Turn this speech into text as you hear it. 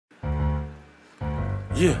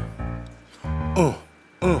Yeah.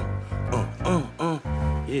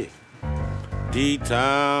 Yeah.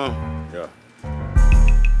 D-Town. Yeah.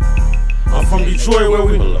 I'm from Detroit where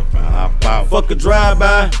we pull up and hop out. fuck a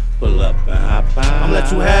drive-by. Pull up and hop out. I'ma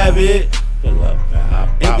let you have it. Pull up and hop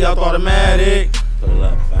out. Empty out automatic. Pull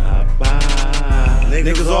up and hop out.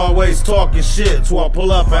 Niggas always talking shit, so I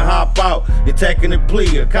pull up and hop out. You're taking a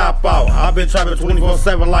plea, a cop out. I've been trapping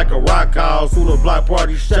 24/7 like a rock house. Through the block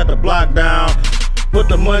party, shut the block down. Put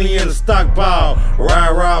the money in the stockpile.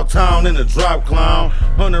 Ride around town in the drop clown.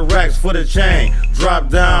 100 racks for the chain. Drop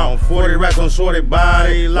down. 40 racks on shorty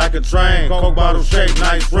body like a train. Coke bottle shape,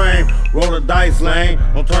 nice frame. Roll the dice lane.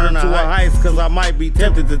 Don't turn into a heist, cause I might be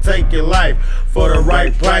tempted to take your life. For the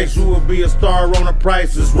right price, you will be a star on The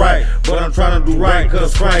Price is Right. But I'm trying to do right,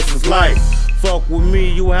 cause Christ is life. Fuck with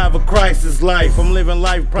me, you have a crisis life. I'm living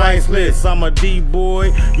life priceless. I'm a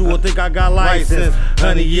D-boy, you will think I got license.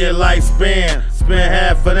 100-year lifespan, spend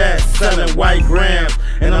half of that selling white grams.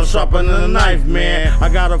 And I'm sharper than a knife, man. I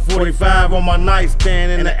got a 45 on my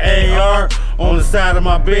nightstand and the AR on the side of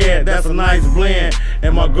my bed. That's a nice blend.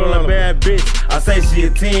 And my girl a bad bitch, I say she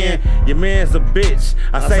a 10. Your man's a bitch,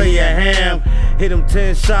 I say he a ham. Hit him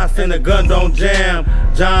 10 shots and the gun don't jam.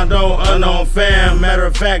 John Doe, unknown fam. Matter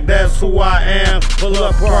of fact, that's who I am. Pull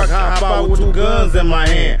up park, hop out with 2 guns in my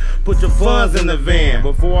hand. Put your funds in the van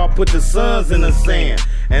before I put the sons in the sand.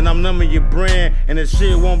 And I'm numbing your brand, and the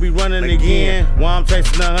shit won't be running again. While I'm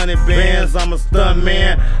chasing 100 bands, I'm a stunt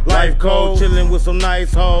man. Life cold, chilling with some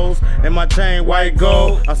nice hoes. And my chain white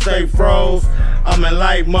gold, I stay froze. I'm in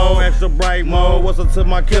light mode, extra bright mode. What's up to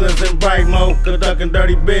my killers in bright mode? Conducting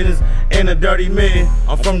dirty business in a dirty minute.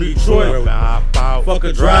 I'm from Detroit, fuck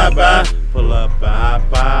a drive-by. Pull up and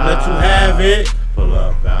hop out. Let you have it. Pull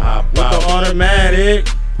up and hop With out. the automatic.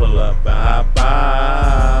 Pull up and hop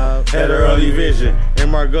out. Had early vision, in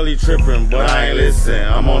my gully tripping, but I ain't listen.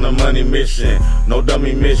 I'm on a money mission, no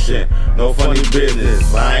dummy mission, no funny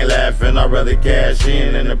business. I ain't laughing, I'd rather cash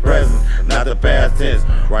in the present, not the past tense.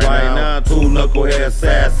 Right now, 2 knucklehead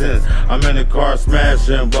assassins. I'm in the car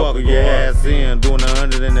smashing, buckle your ass in, doing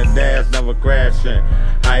 100 in the dash, never crashing.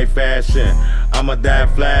 High fashion, I'ma die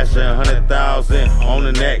flashing, 100,000 on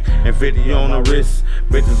the neck and 50 on the wrist.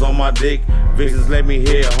 Bitches on my dick, bitches let me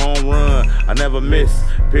hit home run. I never miss.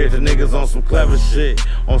 Picture niggas on some clever shit,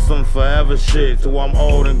 on some forever shit. Till I'm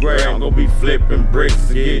old and gray, I'm gonna be flipping bricks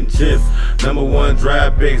and getting chips. #1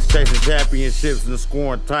 draft picks, chasing championships and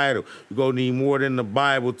scoring title. You gonna need more than the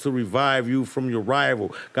Bible to revive you from your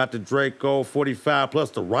rival. Got the Draco 45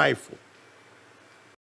 plus the rifle.